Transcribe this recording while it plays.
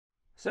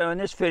So in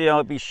this video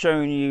I'll be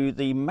showing you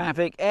the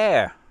Mavic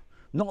Air.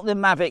 Not the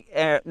Mavic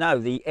Air, no,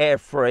 the Air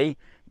 3.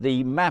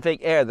 The Mavic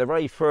Air, the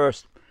very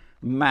first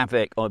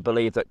Mavic I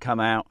believe that come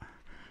out.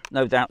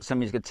 No doubt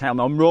somebody's going to tell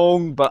me I'm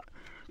wrong, but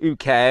who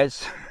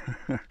cares?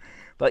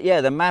 But yeah,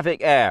 the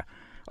Mavic Air.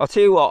 I'll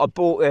tell you what, I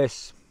bought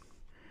this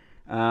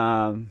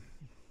about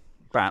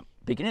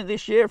beginning of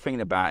this year, thinking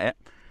about it.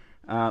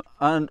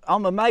 And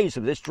I'm amazed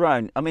with this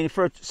drone. I mean,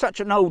 for such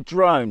an old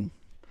drone,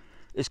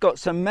 it's got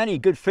so many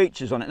good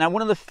features on it. Now,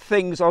 one of the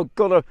things I've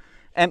got to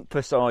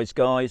emphasize,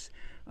 guys,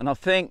 and I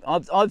think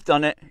I've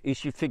done it,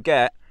 is you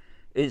forget,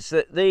 is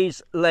that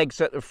these legs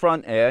at the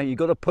front here, you've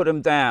got to put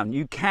them down.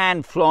 You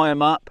can fly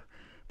them up,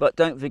 but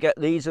don't forget,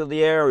 these are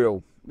the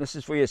aerial. This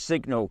is for your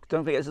signal.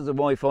 Don't forget, this is a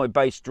Wi-Fi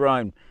based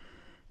drone.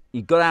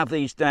 You've got to have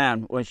these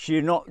down, or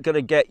you're not going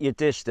to get your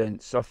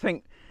distance. I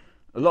think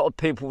a lot of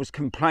people was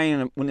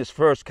complaining when this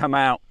first came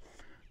out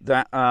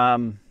that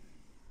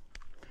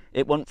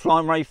it wasn't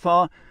flying very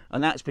far,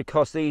 and that's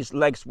because these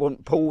legs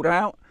weren't pulled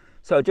out.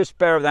 So just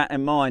bear that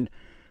in mind.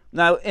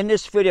 Now in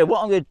this video,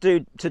 what I'm going to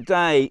do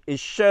today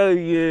is show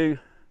you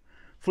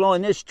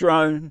flying this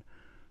drone,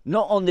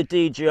 not on the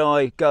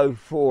DJI Go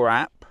 4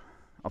 app,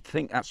 I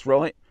think that's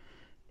right.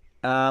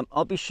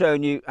 I'll be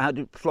showing you how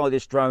to fly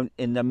this drone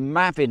in the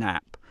Maven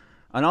app,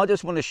 and I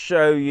just want to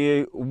show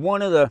you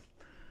one of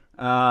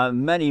the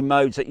many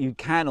modes that you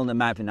can on the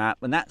Maven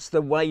app, and that's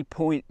the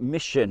Waypoint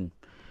mission.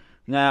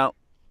 Now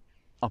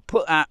I'll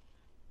put that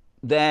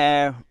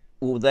there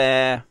or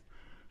there,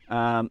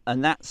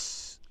 and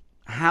that's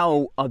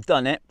how I've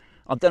done it.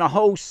 I've done a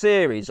whole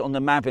series on the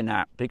Maven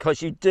app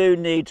because you do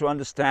need to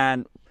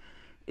understand,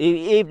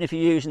 even if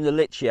you're using the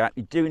Litchi app,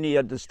 you do need to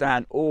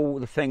understand all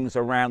the things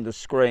around the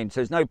screen.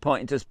 So there's no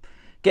point in just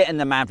getting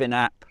the Maven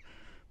app,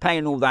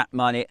 paying all that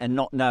money and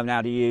not knowing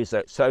how to use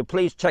it. So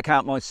please check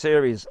out my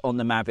series on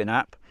the Maven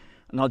app.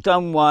 And I've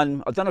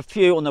done a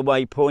few on the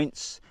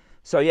waypoints.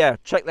 So yeah,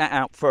 check that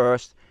out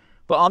first.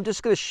 But I'm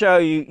just going to show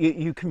you,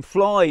 you can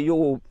fly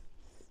your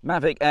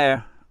Mavic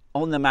Air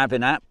on the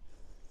Maven app.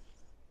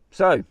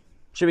 So,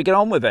 should we get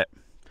on with it?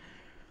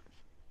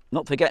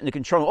 Not forgetting the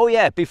control. Oh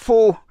yeah,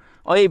 before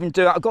I even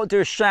do it, I've got to do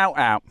a shout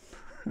out.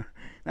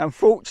 Now,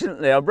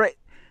 unfortunately, I've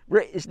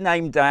written his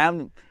name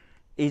down.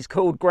 He's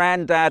called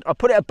Grandad. I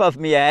put it above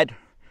my head.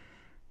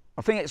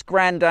 I think it's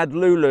Grandad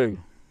Lulu.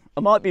 I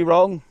might be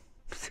wrong.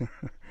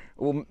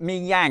 Or Mi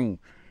Yang.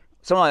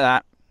 Something like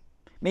that.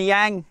 Mi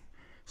Yang.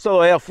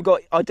 Sorry, I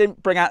forgot. I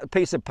didn't bring out a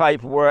piece of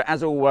paper where,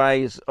 as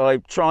always, I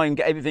try and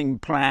get everything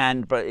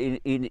planned, but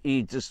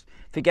you just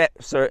forget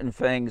certain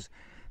things.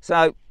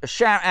 So a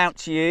shout out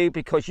to you,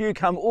 because you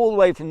come all the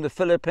way from the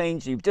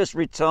Philippines. You've just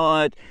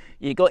retired.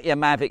 You got your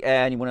Mavic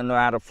Air and you want to know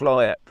how to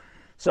fly it.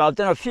 So I've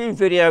done a few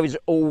videos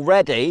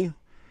already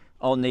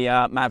on the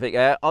Mavic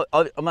Air. I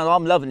mean,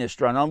 I'm loving this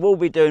drone. I will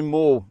be doing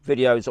more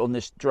videos on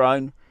this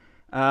drone.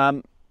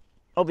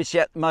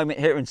 Obviously, at the moment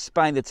here in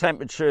Spain, the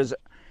temperatures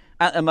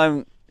at the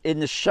moment in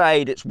the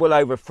shade, it's well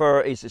over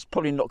 30s. It's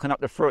probably knocking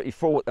up to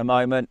 34 at the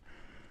moment.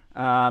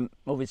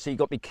 Obviously, you've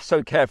got to be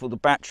so careful with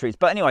the batteries.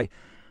 But anyway,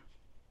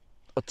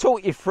 I'll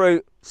talk you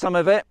through some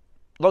of it.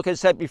 Like I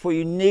said before,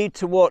 you need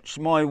to watch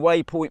my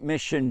Waypoint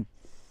mission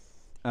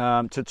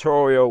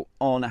tutorial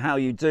on how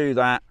you do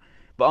that.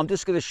 But I'm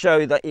just going to show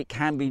you that it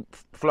can be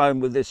flown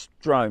with this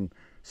drone.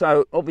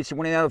 So obviously,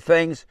 one of the other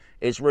things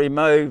is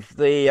remove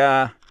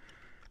the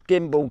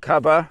gimbal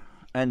cover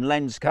and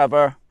lens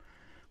cover.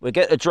 We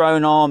get the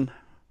drone on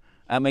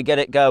and we get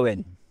it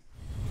going.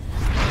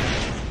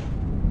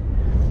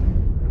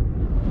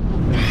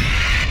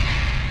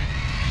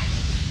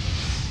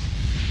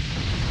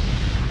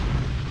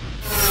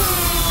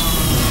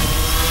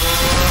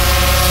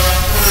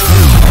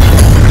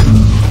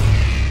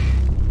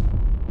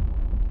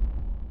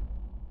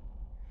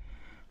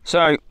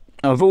 So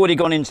I've already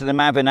gone into the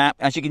Maven app.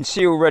 As you can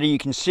see already, you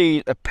can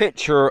see a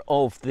picture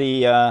of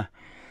the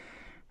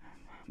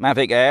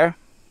Mavic Air.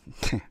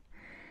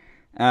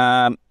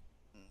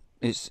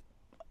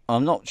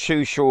 I'm not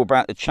too sure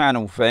about the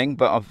channel thing,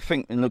 but I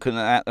think in looking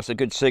at that, that's a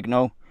good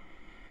signal.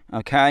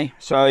 Okay,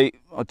 so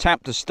I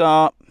tap to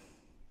start.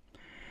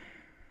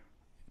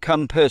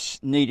 Compass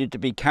needed to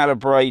be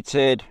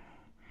calibrated.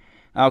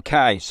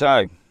 Okay,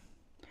 so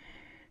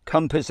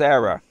compass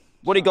error.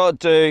 What you got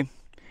to do,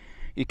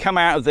 you come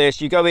out of this,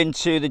 you go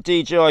into the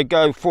DJI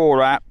Go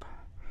 4 app.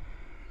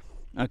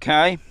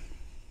 Okay.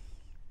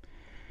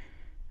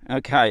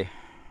 Okay.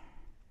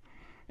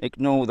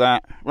 Ignore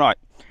that. Right.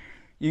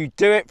 You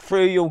do it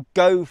through your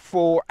Go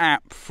 4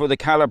 app for the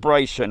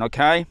calibration,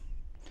 okay?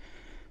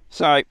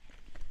 So,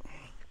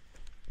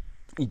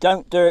 you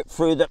don't do it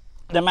through the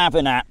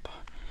Maven app.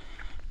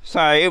 So,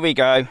 here we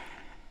go.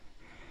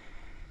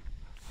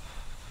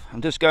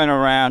 I'm just going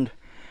around.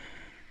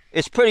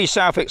 It's pretty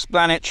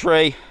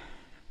self-explanatory.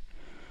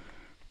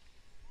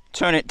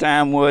 Turn it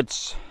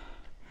downwards.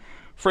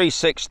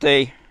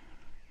 360.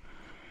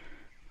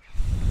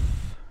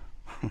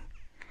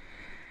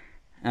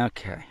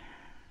 Okay.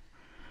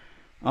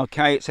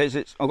 Okay, it says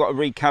I've got to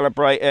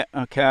recalibrate it.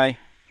 Okay.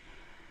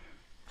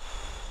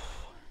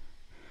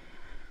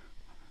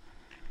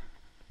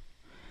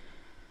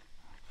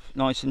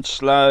 nice and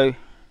slow.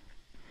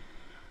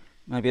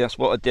 Maybe that's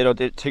what I did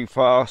it too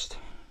fast.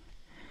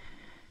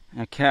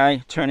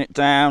 Okay, turn it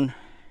down.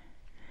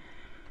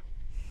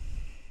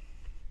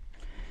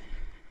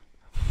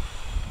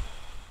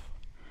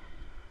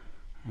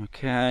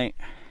 Okay.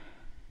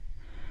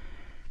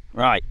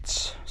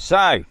 Right,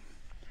 so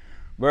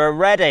we're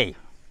ready.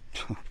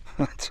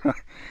 And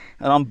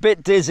I'm a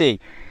bit dizzy.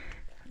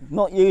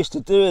 Not used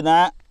to doing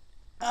that.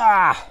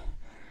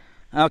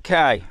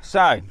 Okay,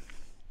 so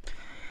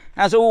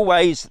as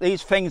always,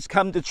 these things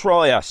come to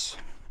try us.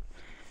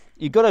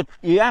 You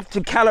have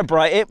to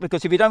calibrate it,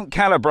 because if you don't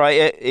calibrate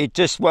it, it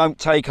just won't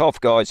take off,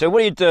 guys. So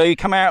what do? You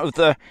come out of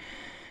the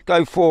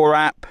Go 4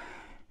 app,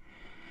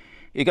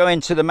 you go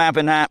into the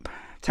Maven app,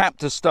 tap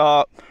to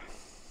start.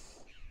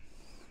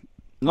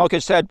 Like I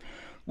said,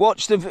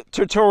 watch the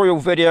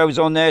tutorial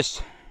videos on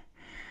this.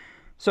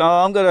 So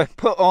I'm going to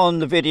put on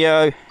the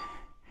video.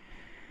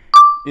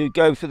 You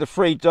go for the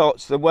 3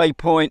 dots, the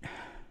waypoint.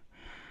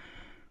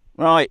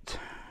 Right,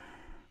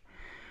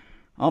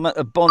 I'm at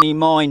the Bonnie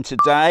Mine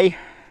today.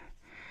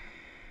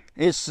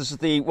 This is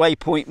the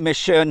waypoint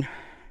mission.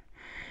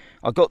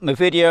 I've got my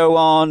video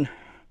on.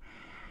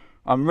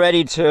 I'm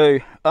ready to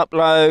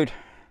upload.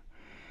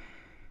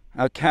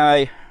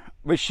 Okay,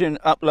 mission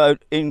upload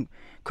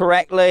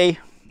incorrectly.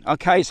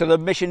 Okay, so the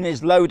mission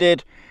is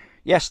loaded.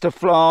 Yes to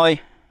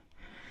fly.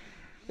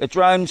 The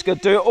drone's going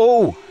to do it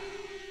all.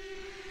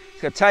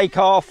 It's going to take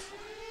off.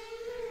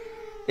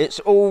 It's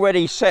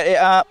already set it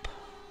up.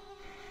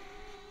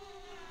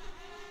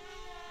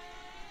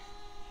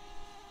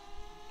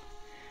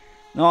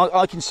 Now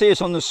I can see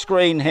it's on the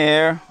screen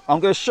here. I'm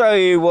going to show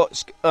you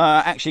what's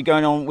actually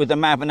going on with the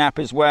Maven app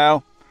as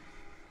well.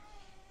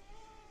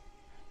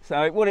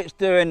 So what it's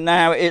doing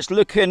now, it's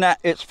looking at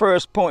its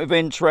first point of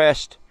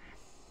interest.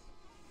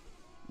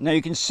 Now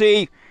you can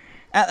see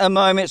at the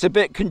moment it's a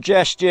bit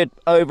congested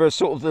over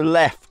sort of the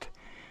left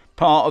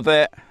part of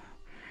it.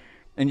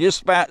 And you're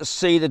just about to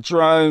see the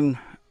drone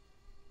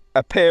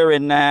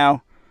appearing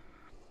now.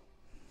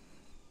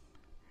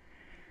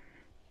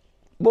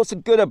 What's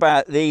good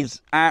about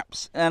these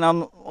apps, and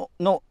I'm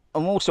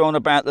also on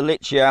about the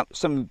Litchi app.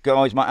 Some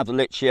guys might have the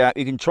Litchi app.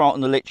 You can try it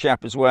on the Litchi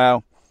app as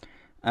well.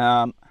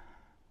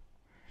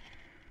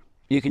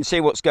 You can see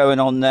what's going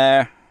on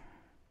there.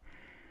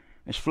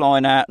 It's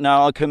flying out.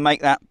 Now I can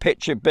make that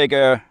picture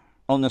bigger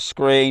on the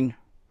screen.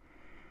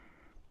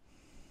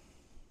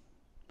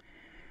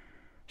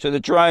 So the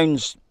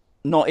drone's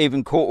not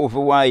even quarter of the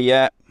way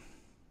yet.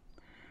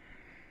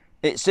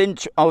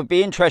 I would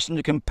be interested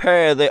to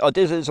compare I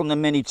did this on the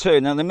Mini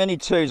 2. Now the Mini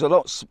 2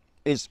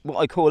 is what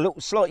I call a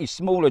little slightly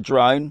smaller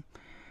drone.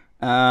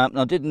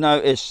 I did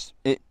notice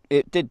it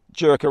did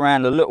jerk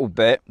around a little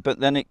bit, but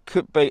then it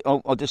could be,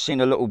 I just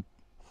seen a little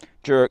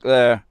jerk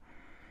there.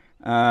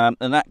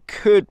 And that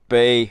could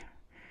be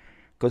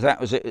because that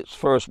was its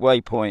first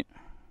waypoint.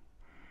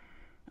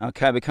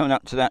 Okay, we're coming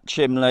up to that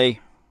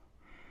chimney.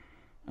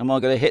 Am I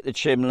going to hit the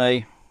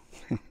chimney?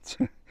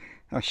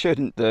 I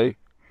shouldn't do.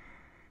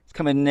 It's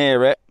coming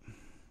near it.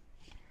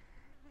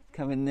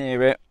 Coming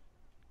near it.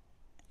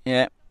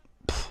 Yeah.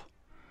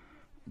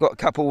 Got a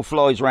couple of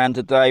flies around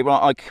today.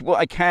 Right, what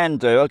I can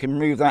do, I can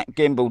move that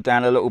gimbal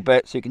down a little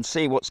bit so you can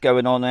see what's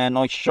going on there.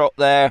 Nice shot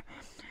there.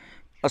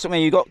 That's what I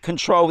mean. You've got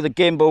control of the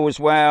gimbal as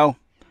well.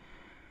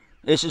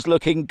 This is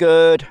looking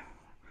good.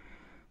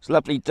 It's a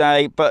lovely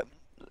day, but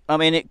I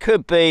mean, it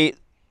could be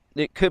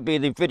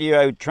the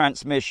video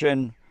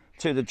transmission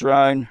to the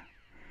drone.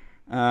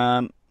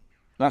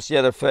 That's the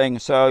other thing.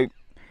 So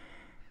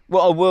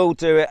what I will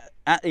do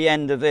at the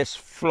end of this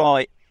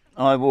flight,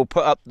 I will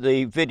put up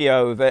the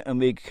video of it and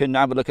we can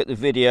have a look at the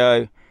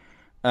video.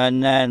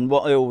 And then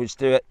what I always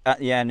do at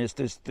the end is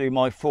just do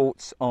my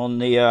thoughts on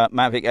the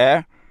Mavic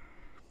Air.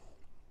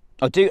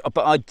 I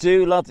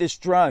do love this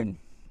drone.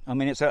 I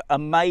mean, it's an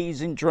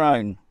amazing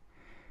drone.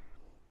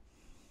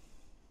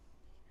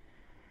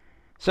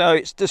 So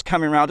it's just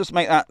coming around. I'll just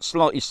make that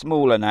slightly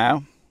smaller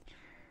now.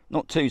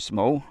 Not too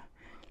small.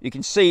 You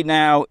can see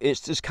now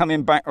it's just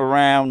coming back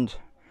around.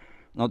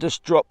 And I'll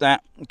just drop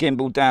that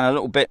gimbal down a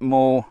little bit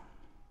more.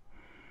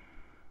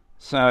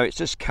 So it's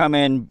just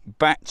coming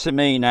back to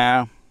me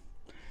now.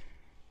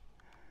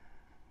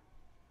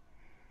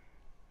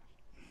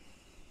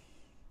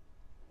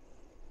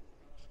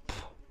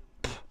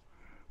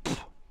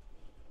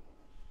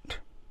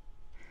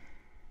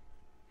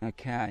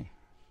 Okay.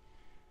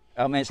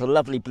 I mean, it's a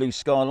lovely blue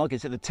sky. Like I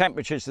said, the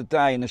temperatures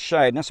today in the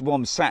shade, and that's why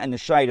I'm sat in the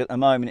shade at the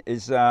moment,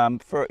 is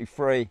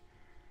 33.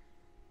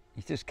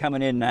 It's just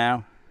coming in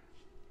now.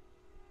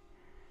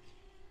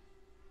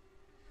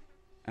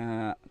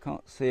 I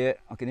can't see it.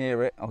 I can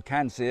hear it. I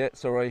can see it.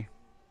 Sorry.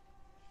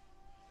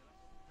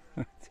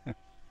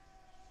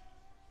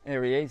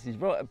 There he is. He's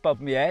right above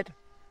my head.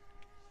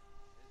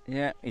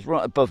 Yeah, he's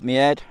right above my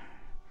head.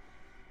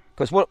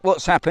 Because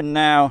what's happened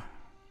now?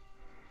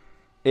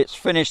 It's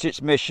finished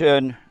its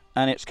mission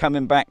and it's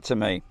coming back to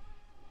me.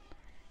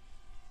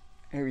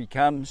 Here he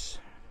comes.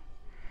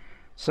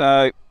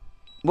 So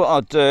what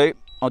I'll do,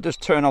 I'll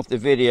just turn off the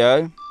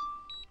video.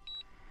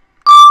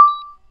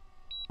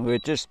 We'll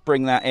just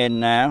bring that in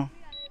now.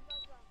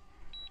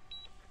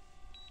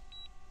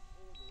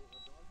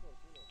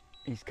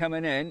 He's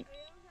coming in.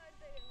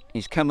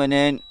 He's coming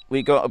in.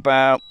 We got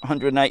about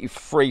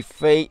 183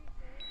 feet.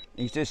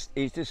 He's just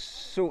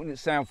sorting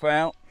itself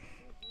out.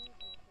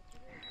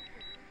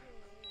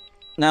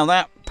 Now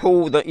that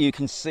pool that you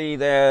can see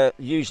there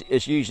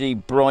is usually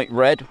bright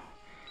red,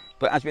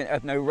 but as we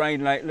have no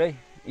rain lately,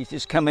 he's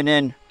just coming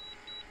in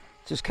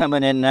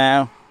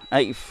now.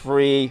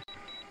 83,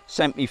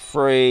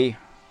 73.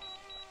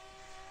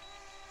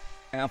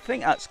 And I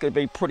think that's going to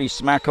be pretty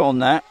smack on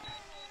that.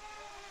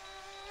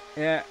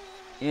 Yeah,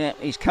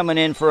 he's coming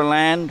in for a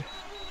land.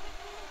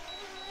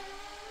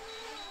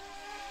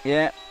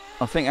 Yeah,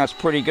 I think that's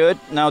pretty good.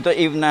 Now I don't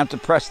even have to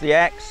press the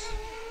X.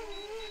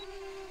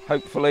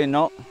 Hopefully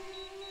not.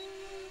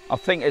 I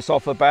think it's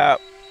off about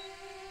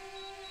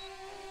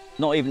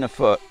not even a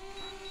foot.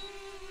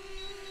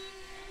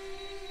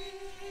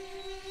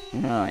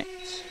 Right.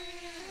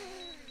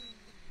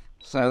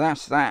 So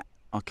that's that.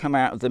 I'll come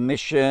out of the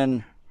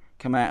mission,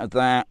 come out of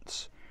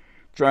that.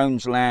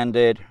 Drone's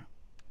landed.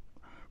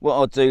 What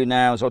I'll do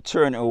now is I'll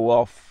turn it all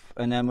off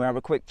and then we'll have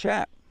a quick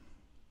chat.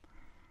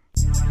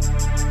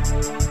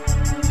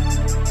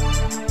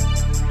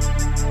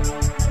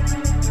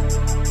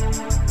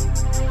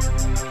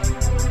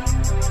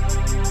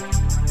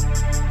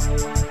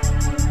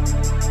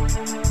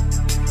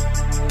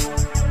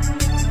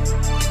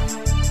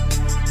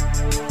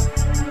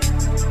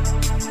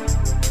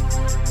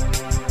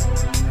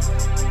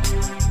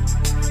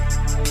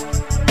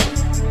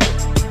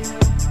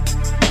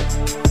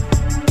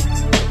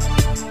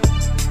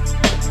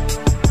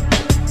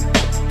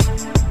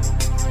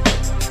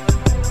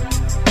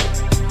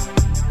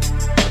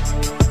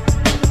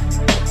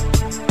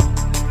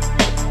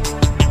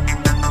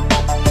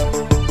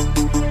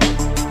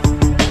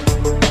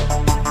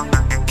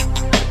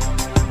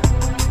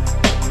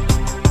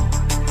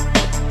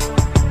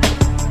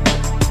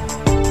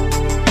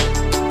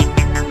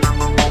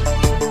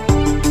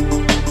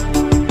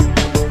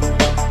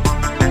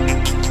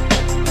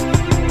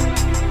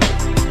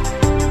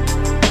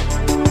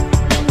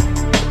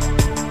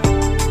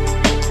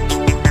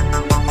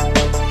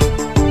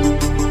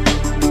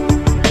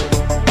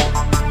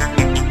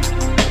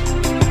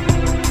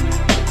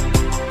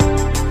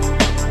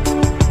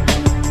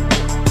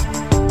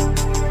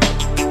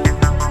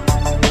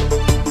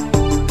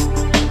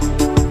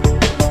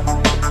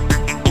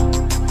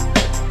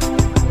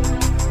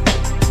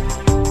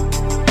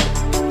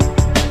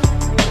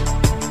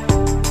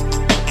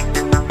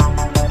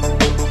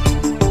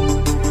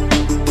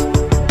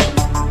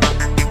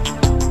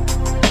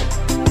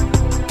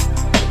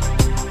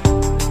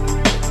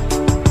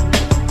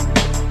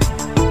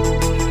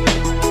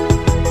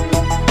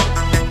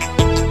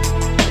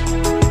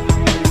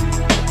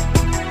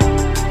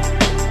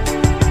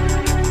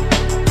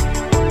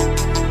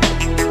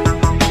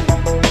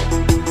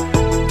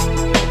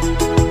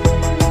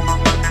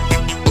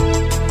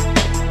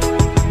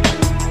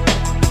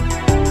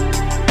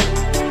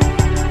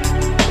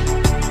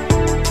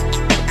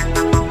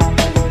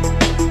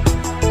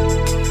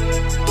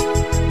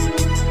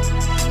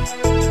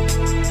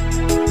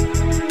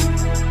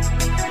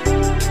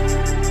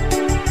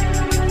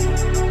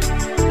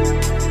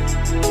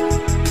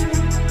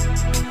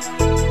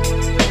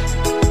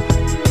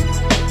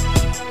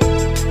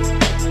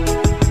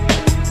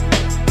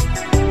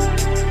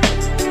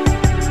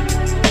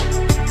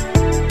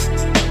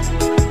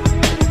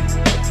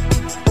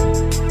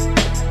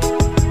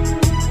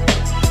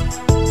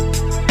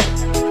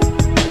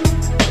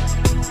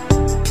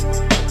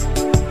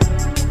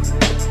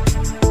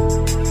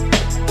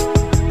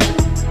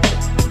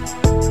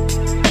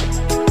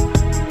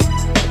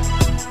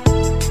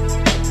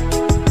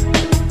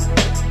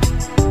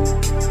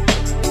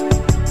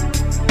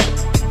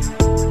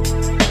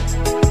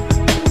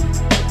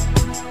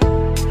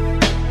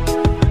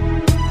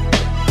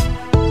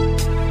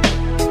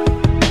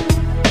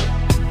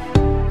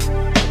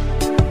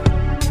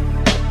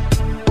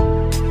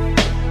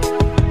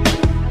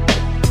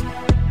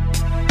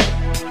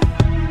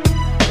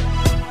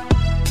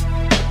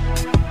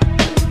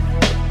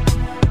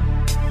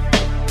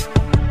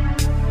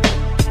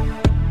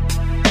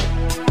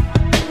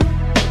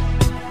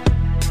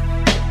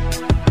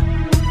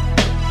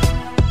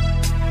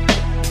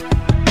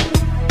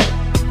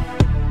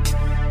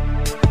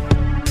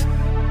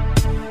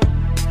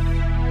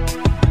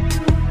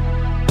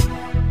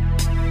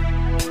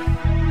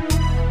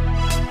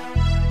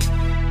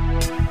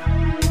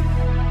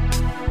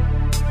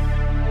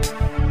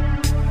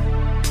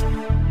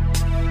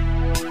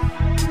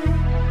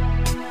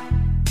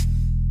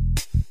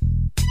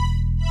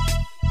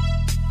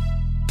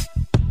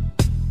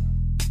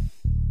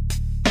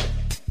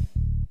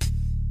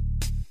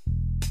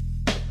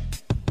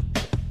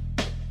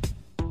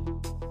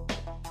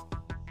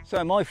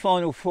 So my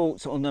final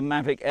thoughts on the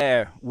Mavic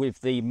Air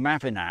with the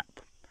Maven app.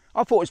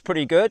 I thought it was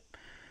pretty good.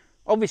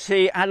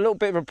 Obviously, I had a little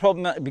bit of a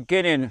problem at the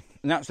beginning,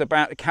 and that's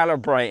about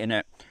calibrating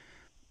it.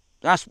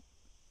 That's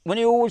when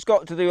you always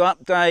got to do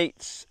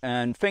updates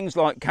and things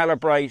like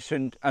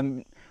calibration,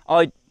 and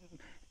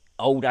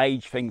old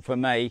age thing for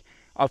me,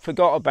 I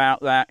forgot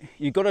about that.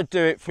 You've got to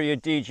do it for your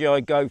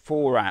DJI Go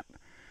 4 app,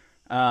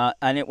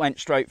 and it went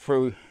straight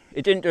through.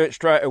 It didn't do it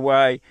straight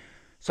away,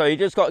 so you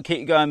just got to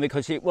keep going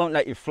because it won't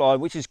let you fly,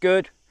 which is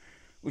good.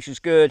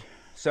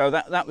 So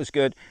that was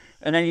good.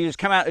 And then you just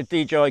come out of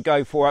DJI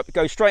Go 4 app,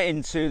 go straight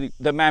into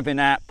the Maven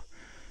app,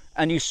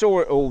 and you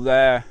saw it all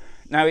there.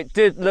 Now it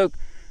did look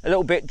a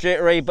little bit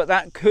jittery, but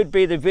that could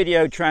be the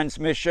video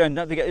transmission.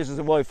 Don't forget, this is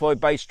a Wi-Fi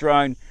based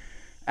drone,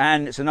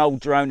 and it's an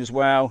old drone as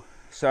well,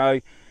 so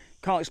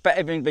can't expect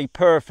everything to be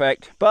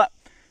perfect, but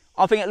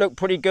I think it looked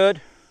pretty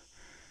good.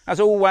 As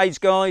always,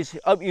 guys,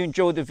 hope you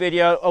enjoyed the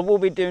video. I will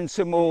be doing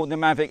some more of the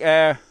Mavic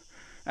Air,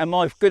 and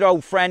my good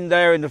old friend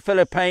there in the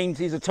Philippines,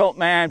 he's a top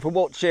man for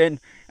watching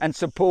and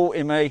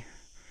supporting me.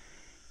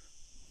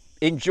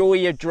 Enjoy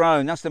your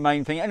drone, that's the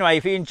main thing. Anyway,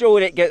 if you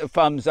enjoyed it, get a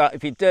thumbs up.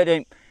 If you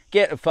didn't,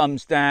 get a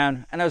thumbs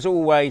down. And as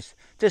always,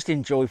 just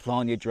enjoy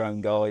flying your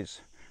drone, guys.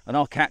 And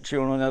I'll catch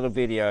you on another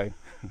video.